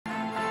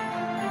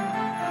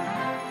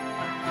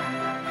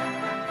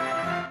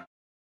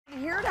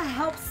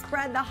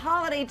spread the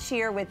holiday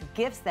cheer with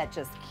gifts that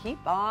just keep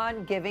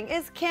on giving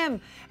is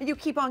Kym. And you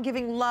keep on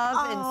giving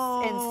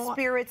love and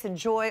spirits and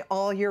joy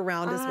all year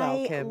round as well,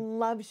 Kym. I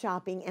love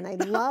shopping and I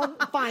love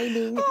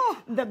finding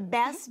the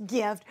best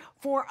gift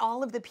for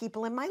all of the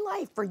people in my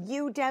life, for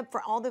you, Deb,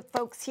 for all the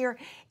folks here.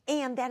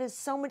 And that is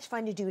so much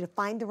fun to do, to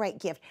find the right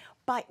gift.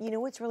 But you know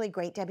what's really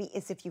great, Debbie,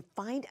 is if you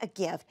find a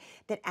gift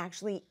that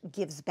actually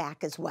gives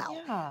back as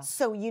well. Yeah.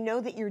 So you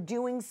know that you're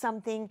doing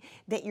something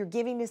that you're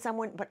giving to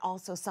someone, but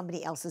also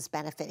somebody else is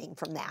benefiting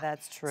from that.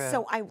 That's true.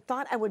 So I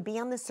thought I would be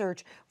on the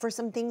search for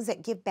some things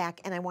that give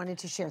back, and I wanted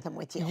to share them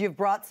with you. You've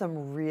brought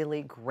some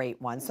really great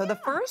ones. So the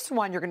first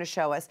one you're going to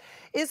show us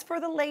is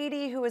for the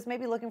lady who is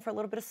maybe looking for a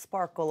little bit of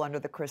sparkle under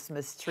the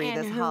Christmas tree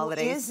this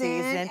holiday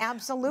season.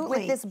 Absolutely.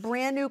 With this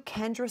brand new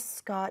Kendra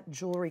Scott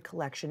jewelry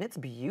collection. It's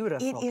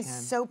beautiful, It is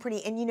Kym. so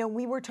pretty. And you know,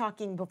 we were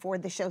talking before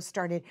the show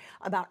started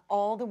about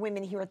all the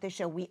women here at the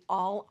show. We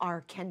all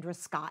are Kendra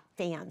Scott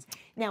fans.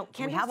 Now, Kendra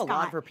Scott, we have a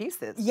lot of her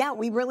pieces. Yeah,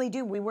 we really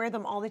do. We wear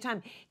them all the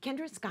time.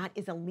 Kendra Scott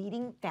is a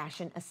leading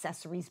fashion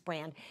accessories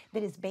brand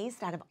that is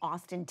based out of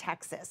Austin,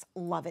 Texas.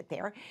 Love it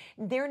there.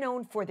 They're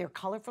known for their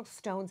colorful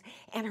stones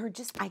and her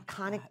just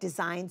iconic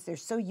designs. They're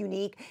so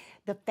unique.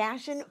 The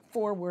fashion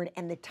forward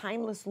and the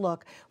timeless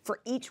look for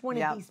each one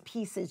of these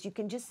pieces, you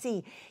can just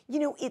see, you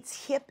know,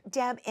 it's hip,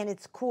 Deb, and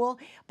it's cool,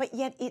 but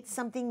yet it's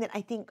something that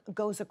I think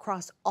goes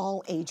across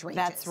all age ranges.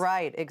 That's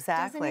right,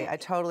 exactly. I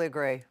totally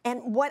agree.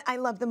 And what I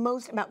love the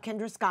most about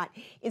Kendra Scott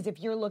is if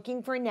you're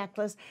looking for a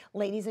necklace,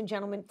 ladies and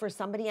gentlemen, for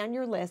somebody on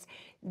your list,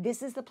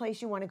 this is the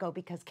place you want to go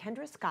because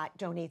Kendra Scott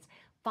donates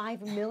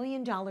 $5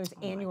 million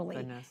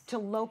annually to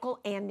local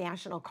and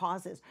national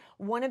causes.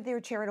 One of their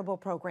charitable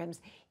programs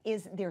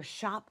is their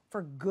Shop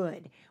for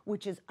Good,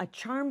 which is a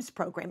charms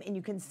program. And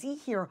you can see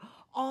here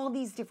all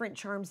these different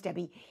charms,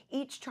 Debbie.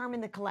 Each charm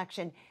in the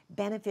collection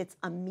benefits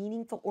a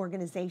meaningful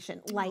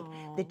organization like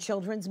the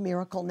Children's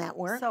Miracle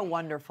Network. So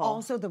wonderful.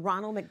 Also the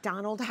Ronald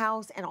McDonald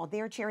House and all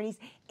their charities,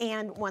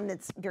 and one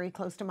that's very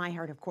close to my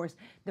heart, of course,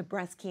 the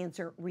Breast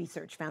Cancer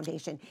Research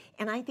Foundation.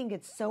 And I think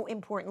it's so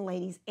important,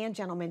 ladies and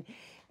gentlemen,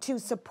 to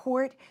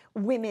support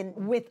women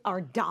with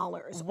our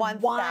dollars.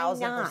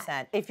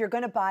 1,000%. If you're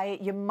going to buy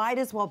it, you might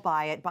as well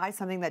buy it. Buy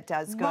something that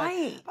does good.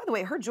 Right. By the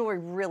way, her jewelry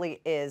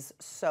really is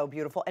so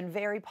beautiful and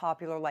very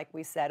popular, like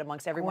we said,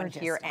 amongst everyone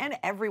here and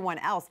everyone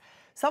else.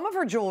 Some of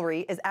her jewelry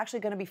is actually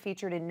going to be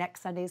featured in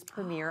next Sunday's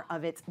premiere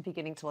of It's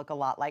Beginning to Look a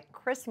Lot Like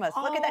Christmas.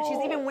 Look at that.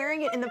 She's even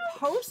wearing it in the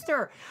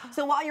poster.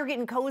 So while you're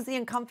getting cozy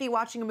and comfy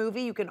watching a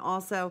movie, you can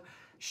also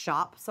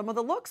shop some of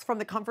the looks from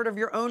the comfort of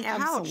your own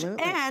couch.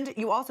 And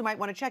you also might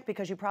want to check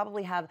because you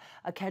probably have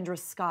a Kendra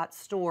Scott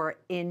store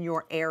in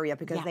your area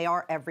because they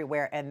are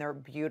everywhere and they're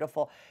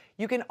beautiful.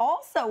 You can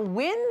also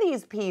win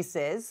these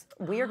pieces.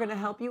 We are going to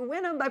help you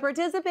win them by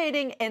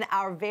participating in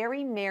our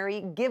very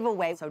merry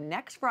giveaway. So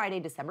next Friday,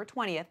 December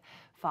 20th,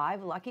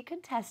 5 lucky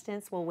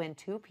contestants will win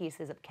 2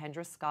 pieces of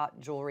Kendra Scott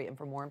jewelry. And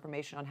for more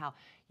information on how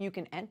you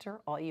can enter,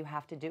 all you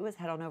have to do is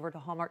head on over to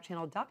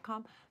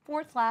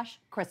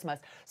hallmarkchannel.com/Christmas.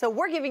 So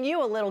we're giving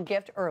you a little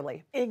gift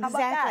early.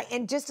 Exactly.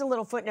 And just a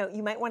little footnote,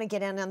 you might want to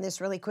get in on this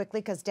really quickly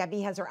because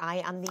Debbie has her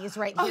eye on these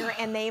right here,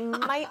 and they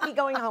might be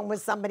going home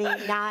with somebody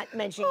not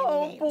mentioning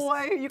any names. Oh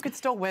boy, you could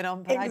still win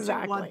them, but I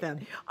don't want them.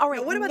 All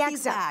right, now, what about next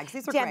these bags?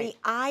 These are Debbie, great.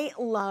 I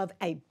love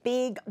a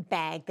big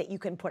bag that you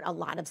can put a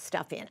lot of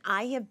stuff in.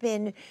 I have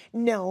been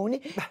known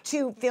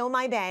to fill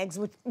my bags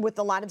with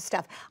a lot of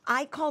stuff.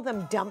 I call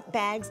them dump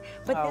bags,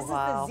 but this is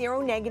the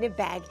zero negative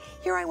bag.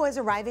 Here I was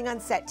arriving on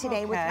set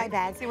today with my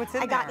bag. See what's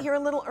in I got here a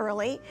little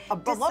early. A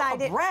loaf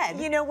of bread?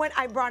 You know what?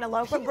 I brought a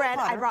loaf of bread.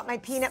 I brought my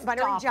peanut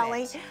butter and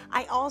jelly.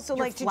 I also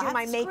like to do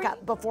my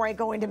makeup before I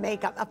go into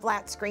makeup, a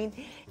flat screen.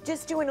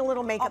 Just doing a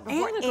little makeup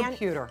before. And a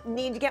computer.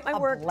 Need to get my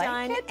work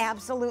done.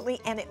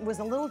 Absolutely. And it was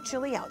a little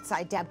chilly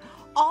outside, Deb.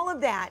 All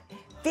of that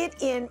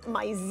fit in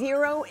my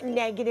zero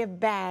negative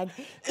bag.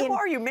 Who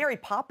are you, Mary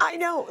Poppins? I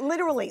know,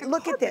 literally.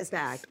 Look at this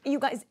bag. You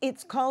guys,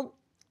 it's called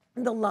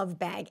the Love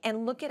Bag,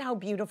 and look at how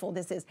beautiful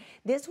this is.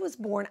 This was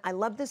born, I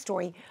love the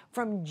story,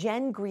 from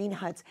Jen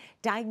Greenhut's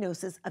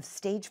diagnosis of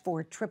stage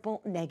 4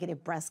 triple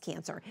negative breast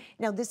cancer.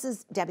 Now this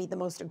is, Debbie, the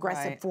most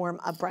aggressive form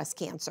of breast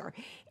cancer,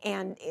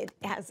 and it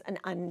has an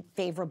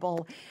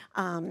unfavorable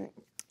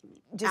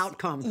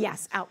outcome.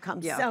 Yes, outcome.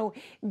 Yeah. So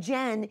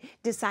Jen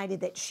decided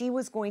that she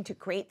was going to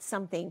create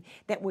something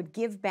that would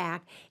give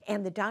back,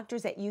 and the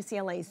doctors at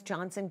UCLA's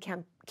Johnson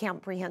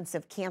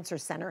Comprehensive Cancer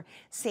Center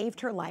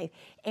saved her life,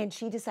 and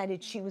she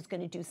decided she was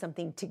going to do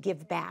something to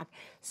give back.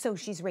 So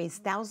she's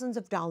raised thousands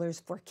of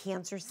dollars for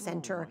cancer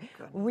center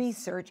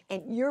research,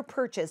 and your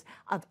purchase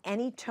of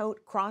any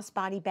tote,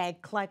 crossbody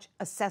bag, clutch,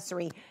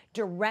 accessory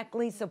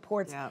directly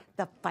supports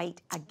the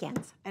fight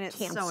against and it's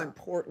cancer. So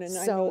important, and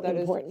so I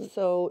know that is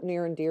so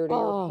near and dear to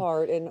your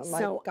heart. And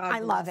God I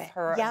love it.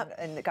 Her,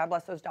 and God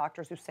bless those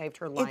doctors who saved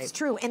her life. It's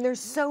true, and they're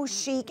so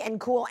chic and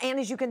cool. And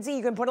as you can see,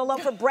 you can put a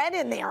loaf of bread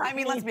in there. I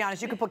mean, let's be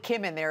honest, you could put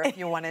Kym in there if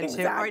you wanted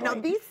to. All right, now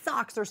these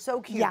socks are so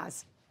cute.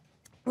 Yes.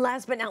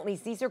 Last but not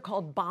least, these are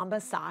called Bomba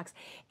socks,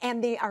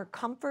 and they are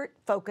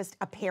comfort-focused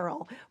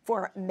apparel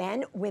for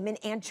men, women,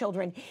 and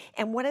children.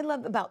 And what I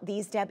love about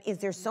these, Deb, is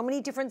there's so many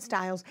different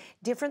styles,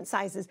 different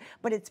sizes,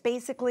 but it's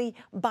basically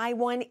buy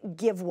one,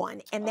 give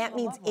one. And that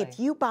means lovely. if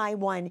you buy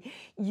one,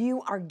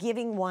 you are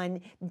giving one,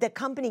 the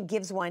company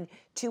gives one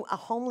to a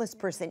homeless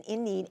person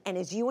in need. And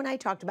as you and I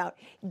talked about,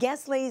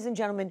 guess, ladies and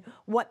gentlemen,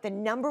 what the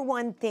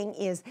 #1 thing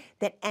is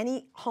that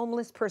any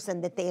homeless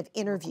person that they have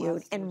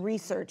interviewed and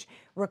researched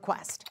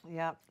request.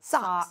 Yep.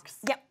 Socks.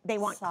 Yep, they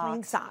want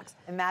clean socks.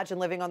 Imagine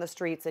living on the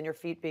streets and your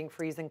feet being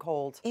freezing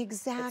cold.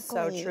 Exactly. It's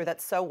so true.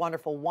 That's so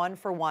wonderful. 1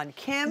 for 1.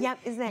 Kym, Yep,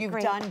 isn't that you've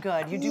great? done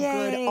good. You do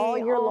Yay. good all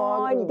year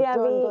long. You've done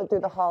good through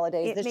the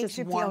holidays. It This makes just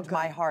you feel warmed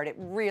my good. heart. It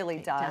really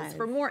does. does.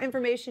 For more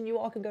information, you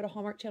all can go to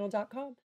hallmarkchannel.com.